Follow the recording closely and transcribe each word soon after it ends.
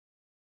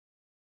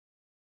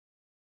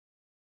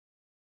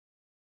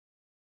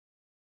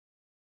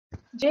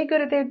Jai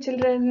Gurudev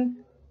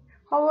children,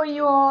 how are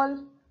you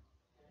all?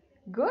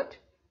 Good?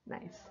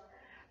 Nice.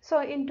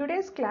 So in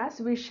today's class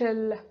we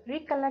shall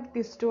recollect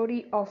the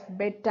story of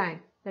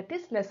bedtime, that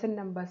is lesson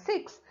number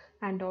 6,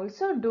 and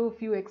also do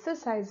few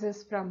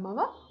exercises from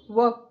our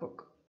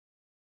workbook.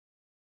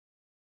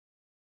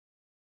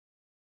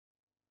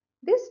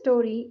 This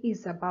story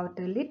is about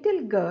a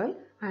little girl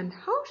and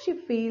how she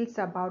feels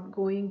about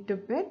going to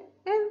bed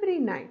every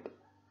night.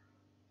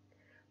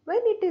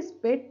 When it is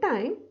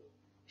bedtime,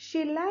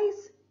 she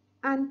lies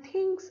and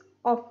thinks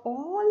of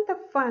all the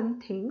fun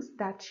things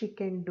that she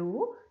can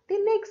do the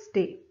next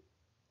day.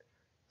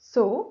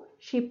 So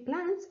she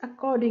plans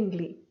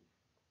accordingly.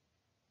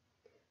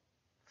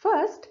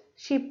 First,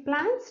 she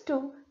plans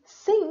to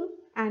sing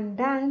and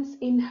dance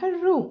in her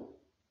room.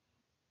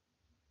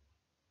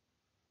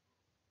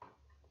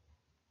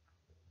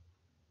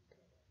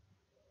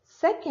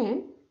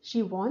 Second,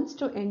 she wants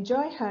to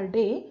enjoy her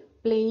day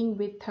playing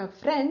with her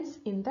friends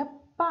in the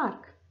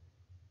park.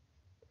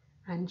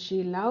 And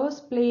she loves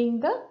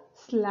playing the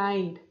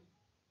slide.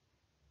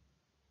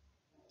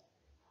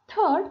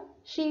 Third,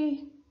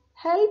 she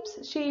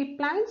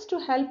plans to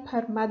help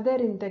her mother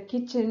in the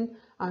kitchen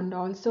and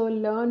also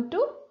learn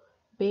to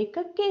bake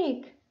a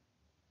cake.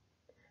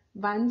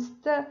 Once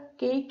the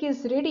cake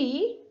is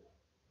ready,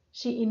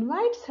 she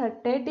invites her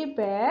teddy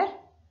bear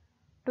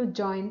to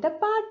join the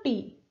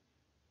party.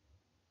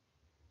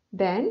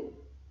 Then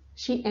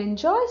she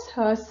enjoys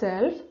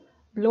herself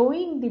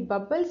blowing the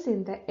bubbles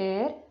in the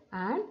air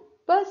and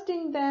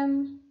bursting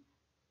them.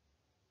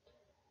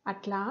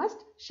 At last,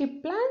 she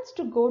plans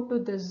to go to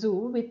the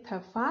zoo with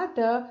her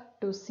father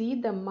to see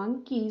the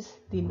monkeys,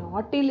 the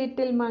naughty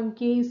little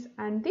monkeys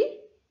and the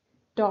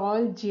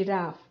tall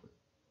giraffe.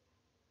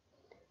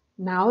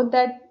 Now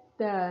that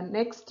the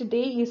next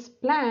day is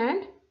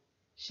planned,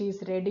 she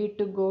is ready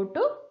to go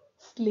to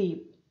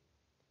sleep.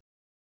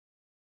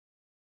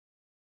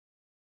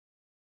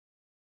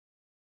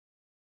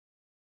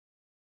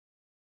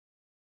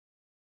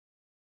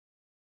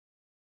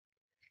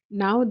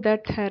 Now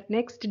that her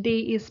next day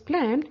is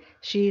planned,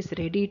 she is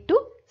ready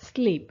to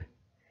sleep.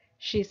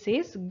 She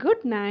says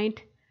good night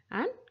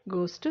and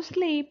goes to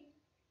sleep.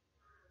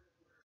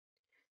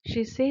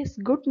 She says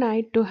good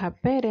night to her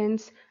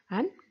parents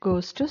and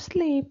goes to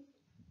sleep.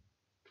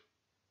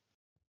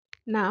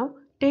 Now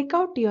take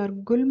out your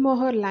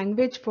Gulmohar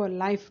Language for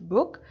Life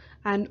book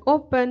and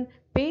open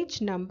page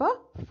number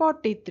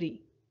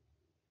 43.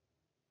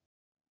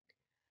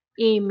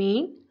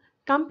 Amy,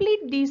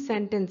 complete these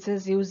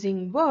sentences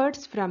using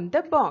words from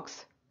the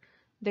box.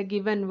 The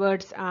given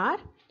words are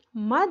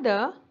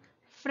mother,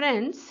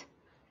 friends,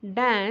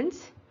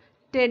 dance,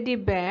 teddy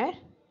bear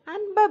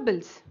and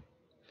bubbles.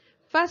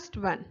 First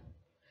one.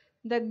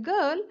 The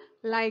girl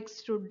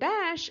likes to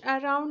dash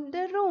around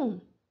the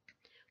room.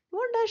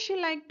 What does she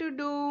like to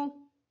do?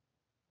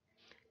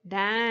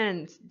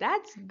 Dance.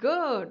 That's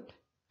good.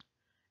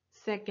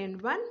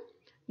 Second one.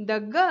 The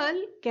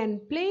girl can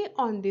play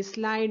on the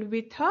slide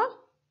with her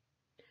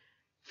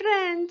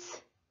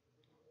friends.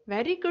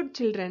 Very good,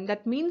 children.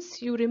 That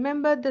means you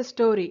remember the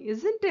story,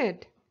 isn't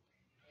it?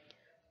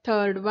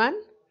 Third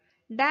one.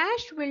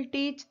 Dash will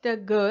teach the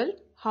girl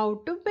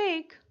how to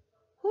bake.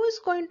 Who is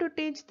going to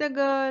teach the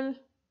girl?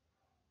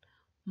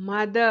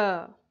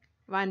 Mother.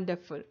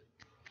 Wonderful.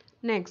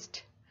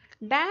 Next.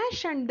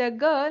 Dash and the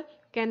girl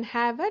can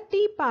have a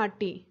tea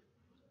party.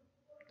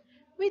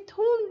 With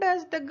whom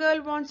does the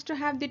girl wants to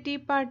have the tea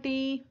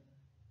party?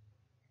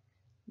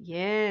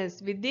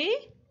 Yes, with the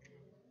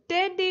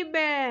teddy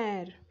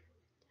bear.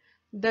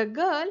 The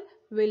girl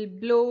will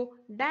blow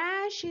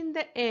Dash in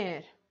the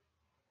air.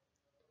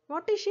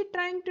 What is she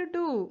trying to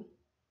do?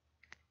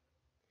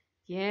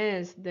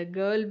 Yes, the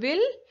girl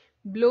will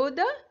blow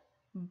the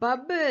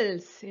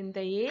bubbles in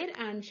the air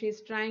and she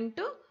is trying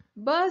to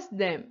burst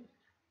them.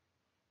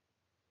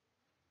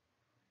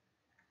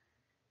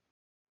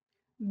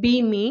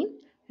 B mean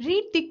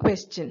read the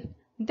question,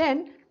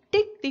 then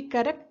tick the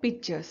correct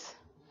pictures.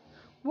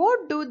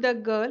 What do the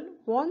girl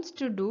wants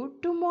to do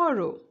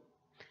tomorrow?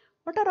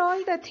 What are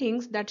all the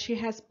things that she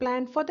has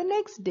planned for the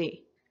next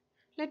day?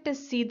 Let us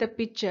see the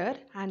picture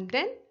and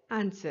then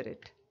answer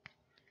it.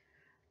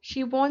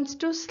 She wants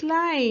to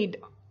slide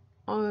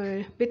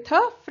with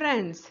her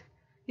friends.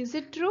 Is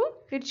it true?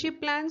 Did she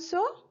plan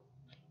so?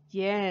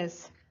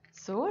 Yes.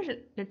 So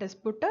let us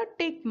put a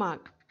tick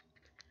mark.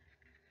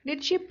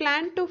 Did she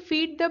plan to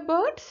feed the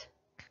birds?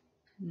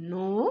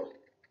 No.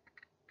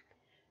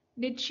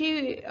 Did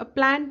she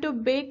plan to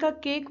bake a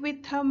cake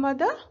with her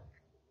mother?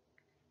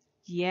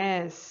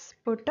 Yes.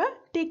 Put a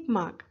tick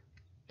mark.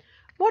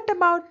 What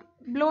about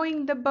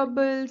blowing the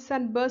bubbles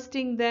and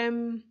bursting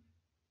them?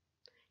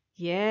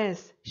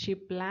 Yes, she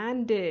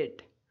planned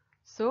it.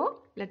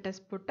 So let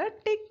us put a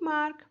tick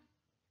mark.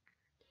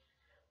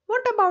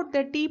 What about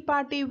the tea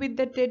party with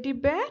the teddy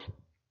bear?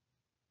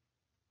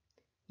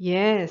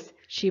 Yes,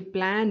 she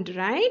planned,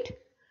 right?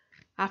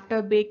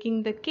 After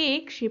baking the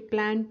cake, she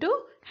planned to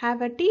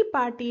have a tea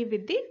party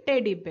with the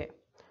teddy bear.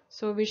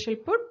 So we shall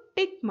put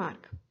tick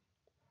mark.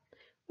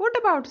 What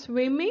about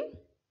swimming?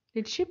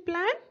 Did she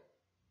plan?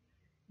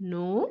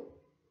 No.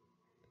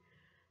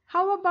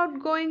 How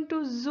about going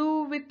to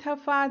zoo with her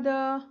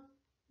father?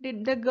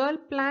 Did the girl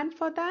plan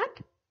for that?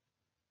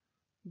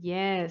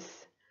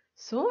 Yes.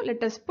 So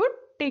let us put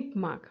tick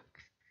mark.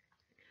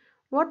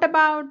 What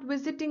about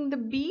visiting the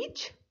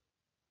beach?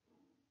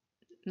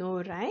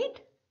 No,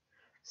 right?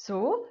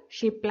 So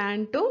she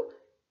planned to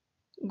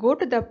go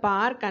to the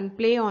park and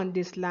play on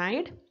the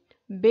slide,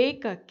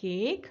 bake a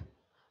cake,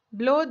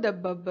 blow the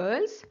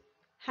bubbles,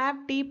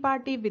 have tea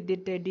party with the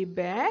teddy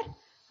bear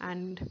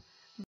and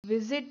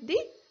visit the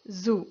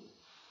zoo.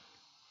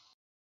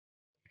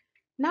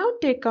 Now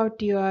take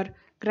out your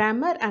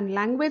grammar and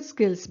language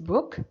skills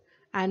book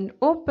and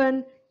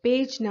open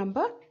page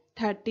number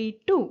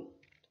 32,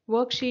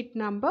 worksheet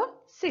number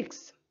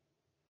 6.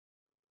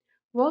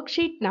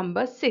 Worksheet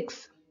number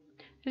 6.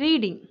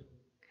 Reading.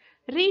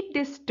 Read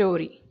this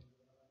story.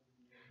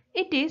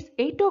 It is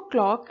 8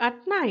 o'clock at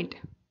night.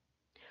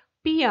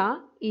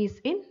 Pia is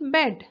in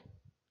bed.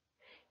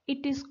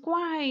 It is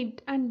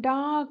quiet and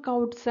dark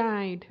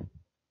outside.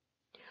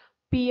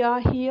 Pia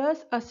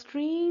hears a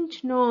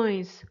strange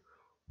noise.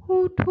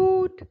 Hoot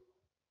hoot.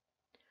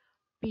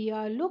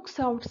 Pia looks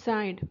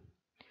outside.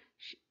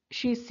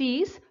 She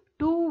sees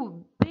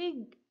two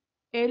big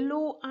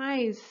yellow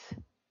eyes.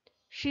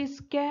 She's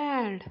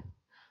scared.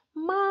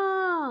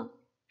 Ma!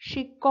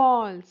 She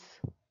calls.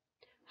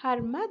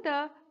 Her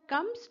mother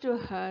comes to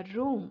her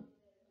room.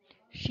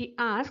 She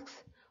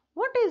asks,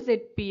 "What is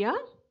it, Pia?"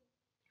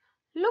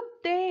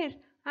 "Look there,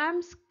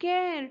 I'm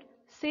scared,"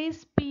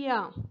 says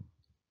Pia.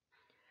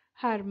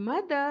 Her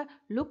mother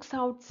looks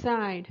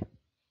outside.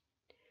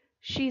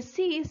 She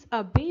sees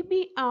a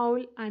baby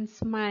owl and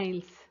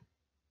smiles.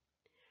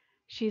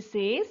 She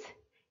says,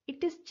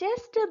 "It is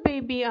just a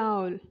baby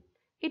owl.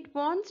 It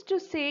wants to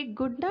say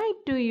good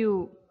night to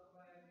you."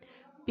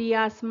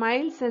 Pia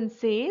smiles and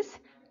says,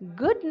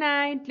 "Good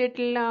night,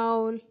 little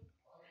owl."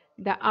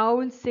 The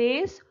owl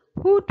says,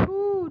 "Hoot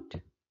hoot."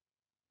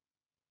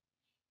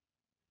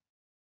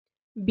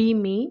 Be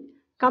me.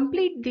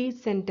 Complete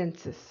these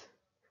sentences.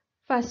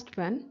 First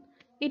one,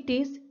 it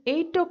is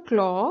 8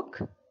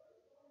 o'clock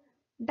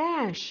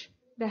dash.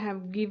 They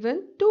have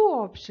given two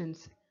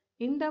options,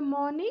 in the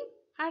morning,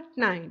 at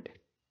night.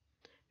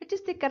 Which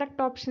is the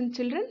correct option,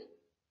 children?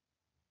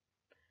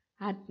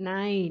 At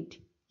night.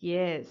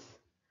 Yes.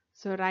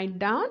 So write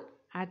down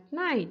at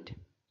night.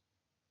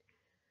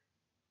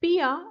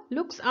 Pia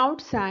looks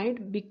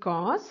outside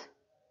because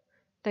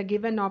the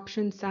given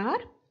options are: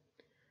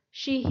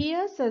 she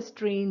hears a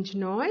strange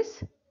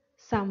noise.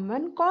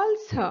 Someone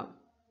calls her.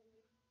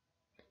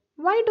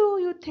 Why do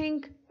you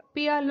think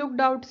Pia looked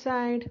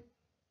outside?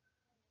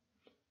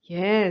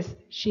 Yes,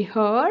 she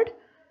heard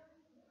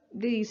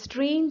the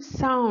strange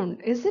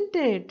sound, isn't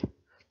it?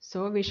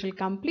 So we shall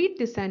complete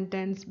the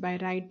sentence by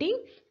writing,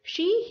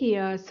 she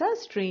hears a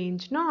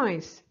strange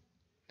noise.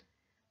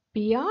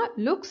 Pia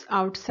looks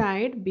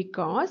outside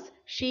because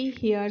she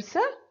hears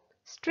a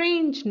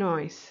strange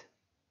noise.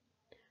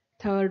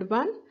 Third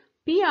one,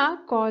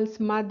 Pia calls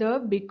mother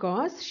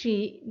because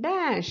she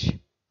dash.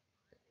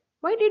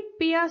 Why did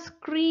Pia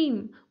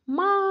scream,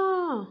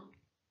 "Ma"?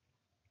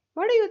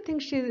 What do you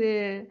think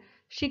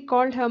she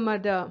called her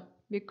mother?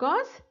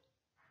 Because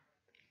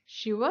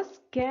she was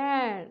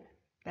scared.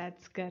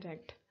 That's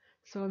correct.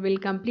 So we'll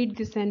complete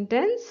the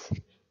sentence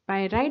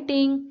by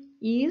writing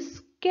is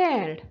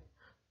scared.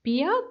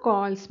 Pia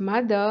calls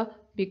mother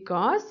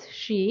because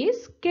she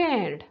is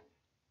scared.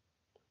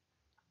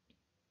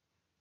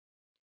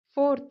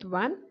 Fourth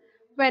one,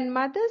 when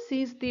mother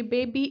sees the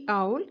baby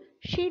owl,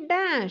 she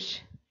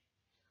dash.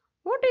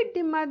 What did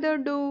the mother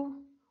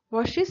do?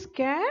 Was she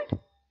scared?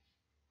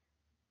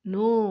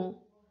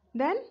 No.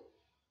 Then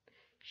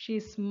she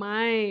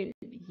smiled.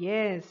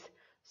 Yes.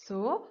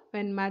 So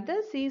when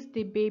mother sees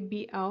the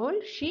baby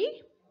owl,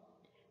 she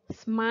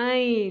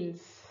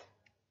smiles.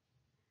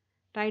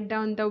 Write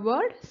down the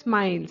word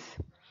smiles.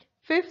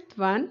 Fifth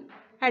one,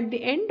 at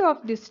the end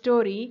of the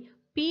story,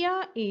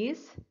 Pia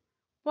is,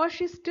 was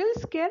she still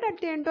scared at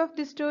the end of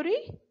the story?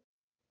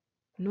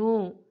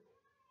 No,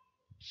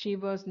 she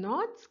was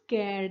not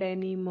scared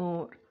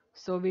anymore.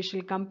 So we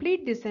shall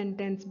complete the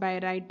sentence by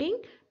writing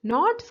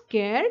not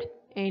scared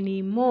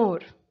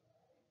anymore.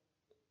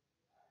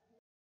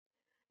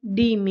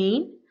 D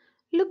mean,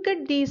 look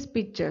at these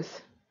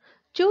pictures.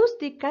 Choose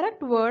the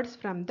correct words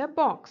from the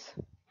box.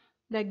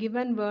 The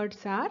given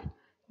words are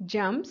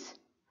jumps,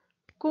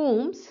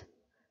 combs,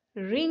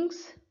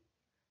 rings,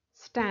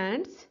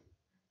 stands,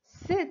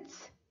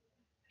 sits,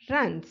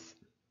 runs.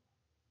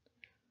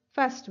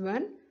 First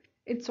one,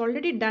 it's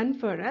already done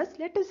for us.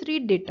 Let us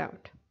read it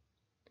out.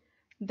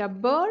 The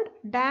bird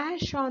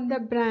dash on the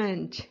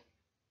branch.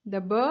 The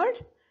bird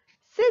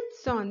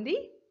sits on the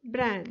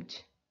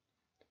branch.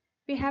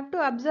 We have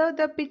to observe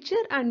the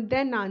picture and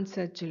then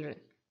answer, children.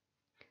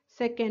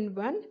 Second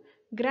one,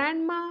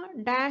 grandma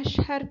dash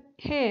her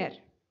hair.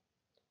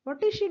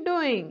 What is she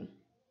doing?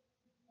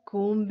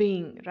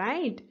 Combing,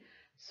 right?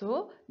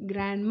 So,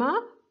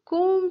 grandma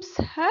combs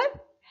her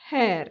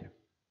hair.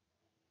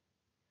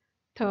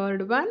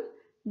 Third one,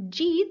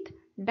 Jeet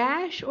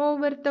dash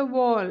over the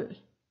wall.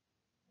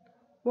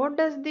 What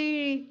does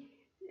the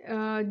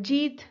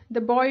Jeet,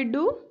 the boy,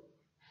 do?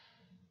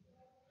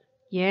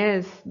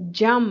 Yes,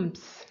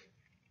 jumps.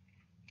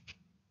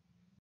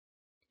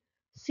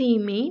 See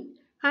me.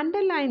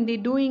 Underline the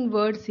doing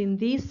words in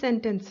these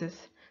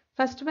sentences.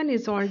 First one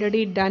is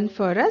already done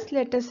for us.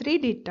 Let us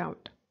read it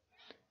out.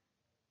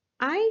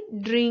 I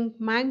drink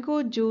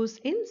mango juice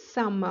in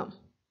summer.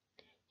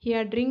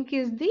 Here drink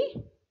is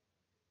the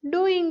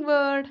doing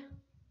word.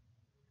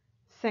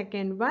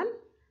 Second one,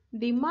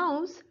 the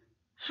mouse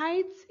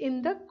hides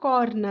in the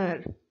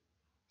corner.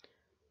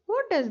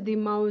 What does the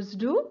mouse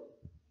do?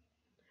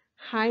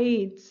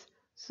 Hides.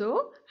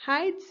 So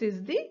hides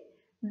is the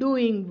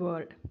doing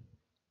word.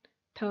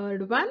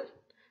 Third one,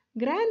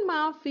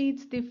 grandma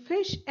feeds the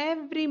fish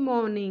every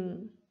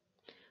morning.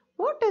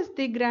 What does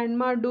the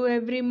grandma do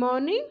every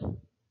morning?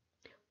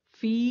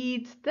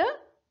 Feeds the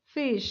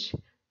fish.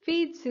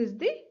 Feeds is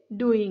the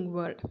doing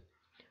word.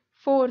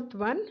 Fourth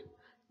one,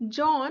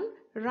 John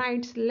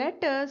writes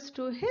letters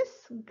to his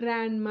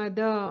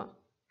grandmother.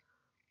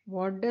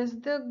 What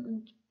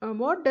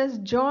does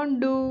John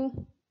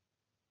do?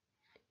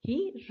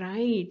 He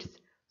writes.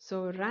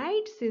 So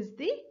writes is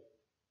the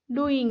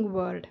doing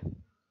word.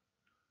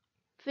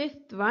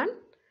 Fifth one,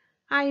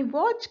 I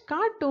watch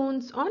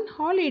cartoons on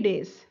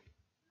holidays.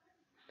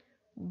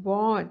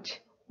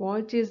 Watch.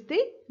 Watch is the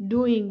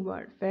doing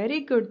word.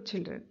 Very good,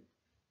 children.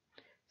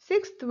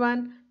 Sixth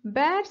one,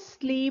 bears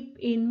sleep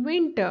in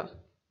winter.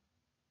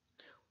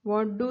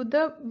 What do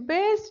the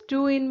bears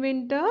do in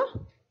winter?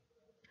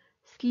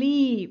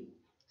 Sleep.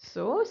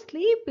 So,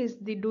 sleep is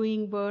the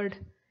doing word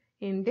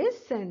in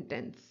this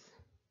sentence.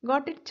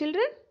 Got it,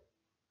 children?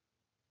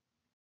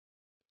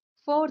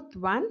 Fourth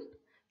one,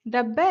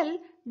 the bell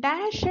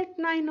dash at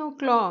 9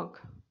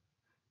 o'clock.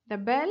 The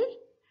bell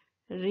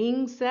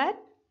rings at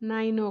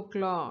 9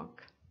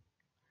 o'clock.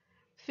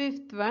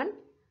 Fifth one,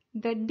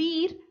 the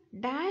deer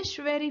dash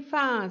very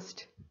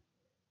fast.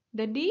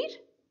 The deer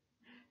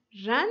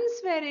runs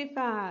very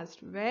fast.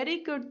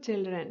 Very good,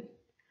 children.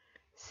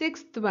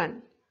 Sixth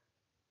one,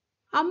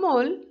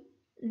 Amol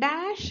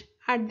dash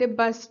at the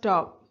bus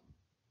stop.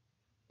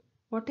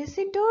 What is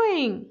he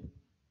doing?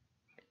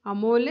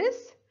 Amol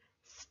is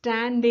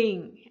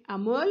standing.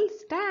 Amol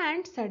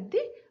stands at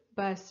the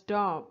bus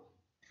stop.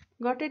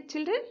 Got it,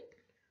 children?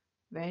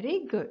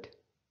 Very good.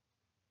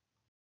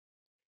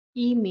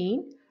 E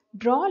mean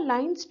draw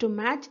lines to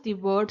match the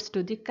words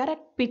to the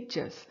correct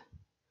pictures.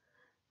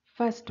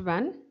 First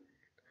one,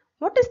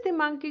 what is the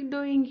monkey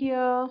doing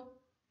here?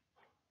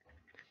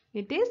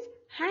 It is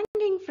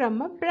hanging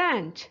from a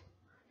branch.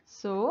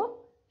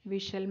 So, we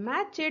shall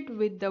match it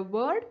with the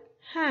word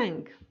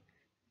hang.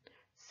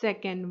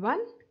 Second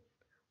one,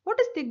 what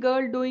is the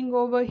girl doing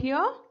over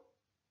here?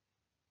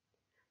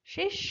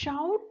 She's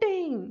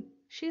shouting.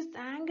 She's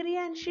angry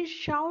and she's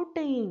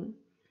shouting.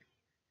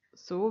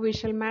 So, we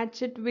shall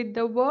match it with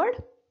the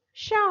word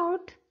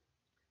shout.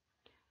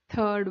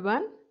 Third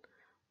one,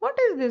 what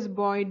is this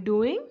boy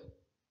doing?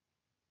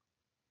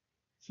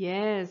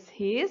 Yes,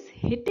 he is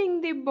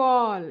hitting the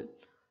ball.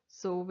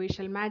 So we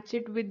shall match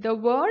it with the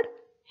word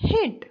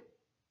hit.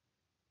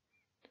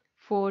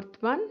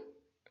 Fourth one,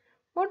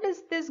 what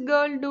is this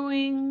girl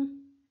doing?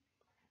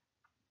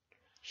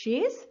 She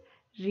is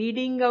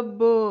reading a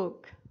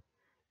book.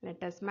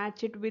 Let us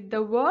match it with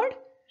the word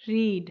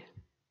read.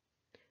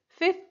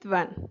 Fifth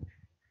one,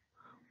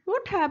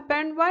 what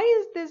happened? Why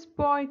is this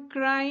boy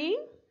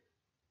crying?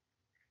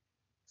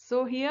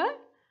 So here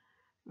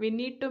we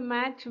need to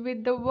match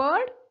with the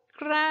word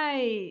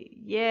cry.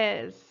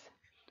 Yes.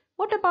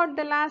 What about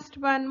the last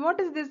one? What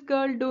is this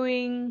girl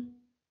doing?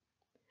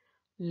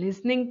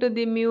 Listening to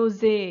the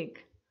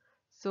music.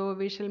 So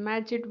we shall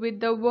match it with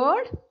the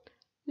word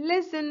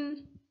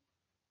listen.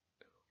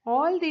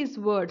 All these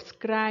words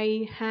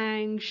cry,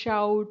 hang,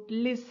 shout,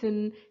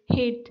 listen,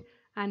 hit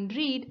and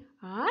read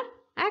are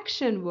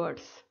action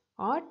words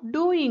or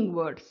doing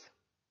words.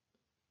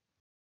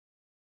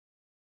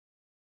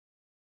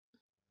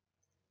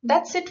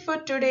 That's it for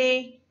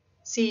today.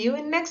 See you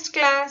in next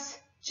class.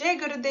 Jai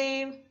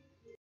Gurudev.